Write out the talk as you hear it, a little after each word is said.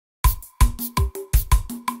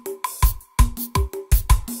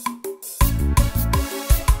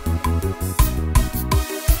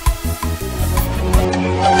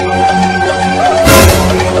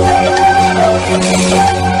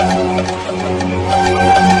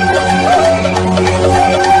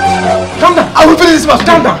this man.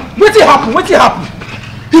 Calm down. What happen? What happen?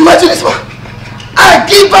 Imagine this man. I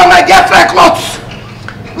give her my girlfriend clothes.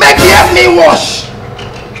 Make he help me wash.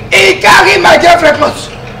 He carry my girlfriend clothes.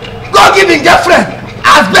 Go give him girlfriend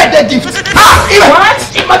as birthday gift. What?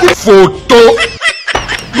 Imagine. Photo.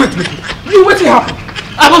 Wait. You what happen?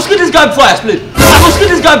 I must kill this guy before I explain.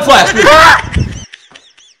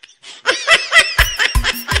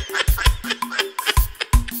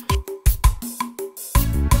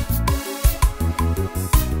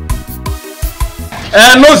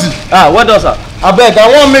 Nosy. What does that? I beg, I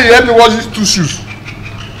want me to help me wash these 2 shoes.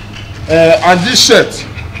 And this shirt.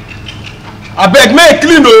 I beg, make it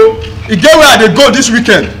clean though. You get where they go this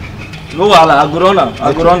weekend. No, I go run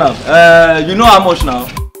now. You know how much now?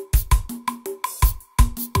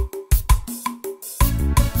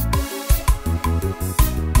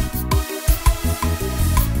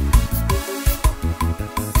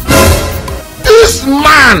 This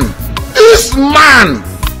man.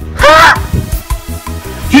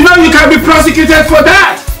 You know you can be prosecuted for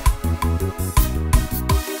that.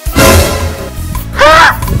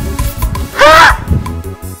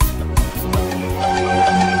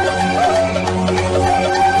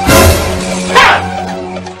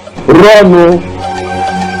 Run.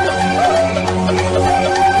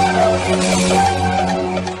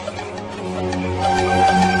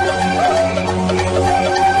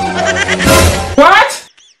 What?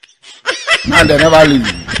 And they never leave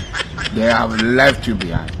you. They have left you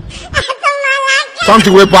behind.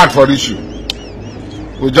 Something way bad for this shoe.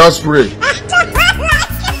 We just pray.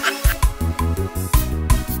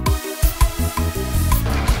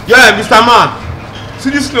 Yeah, Mr. Man. See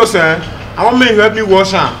this clothes, I want me to help me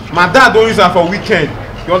wash them. My dad don't use her for weekend.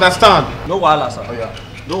 You understand? No wahala, sir. Oh, yeah.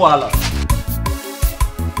 No wahala.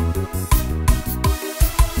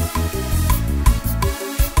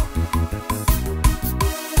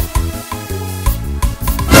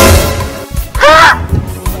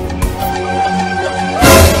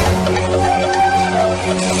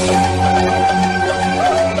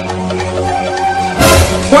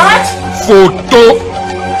 What? Photo.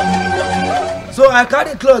 So I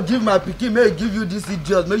carry cloth give my pikin, may give you this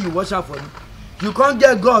idiot, may you wash am for me. You can't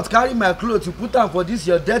get God carry my clothes to put am for this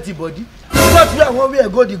your dirty body. Because where one way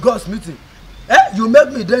go the God's meeting. You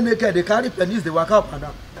make me dey naked, they carry penis, they walk up and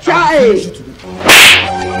down. Chai.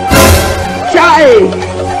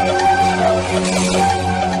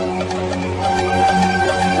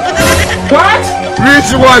 What?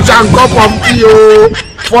 Rich ones and cup of tea, oh.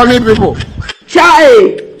 Funny people.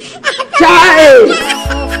 Chai.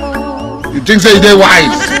 You think say they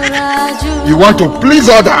wise? You want to please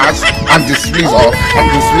others and displease yourself.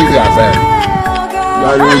 You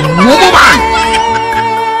are a woman.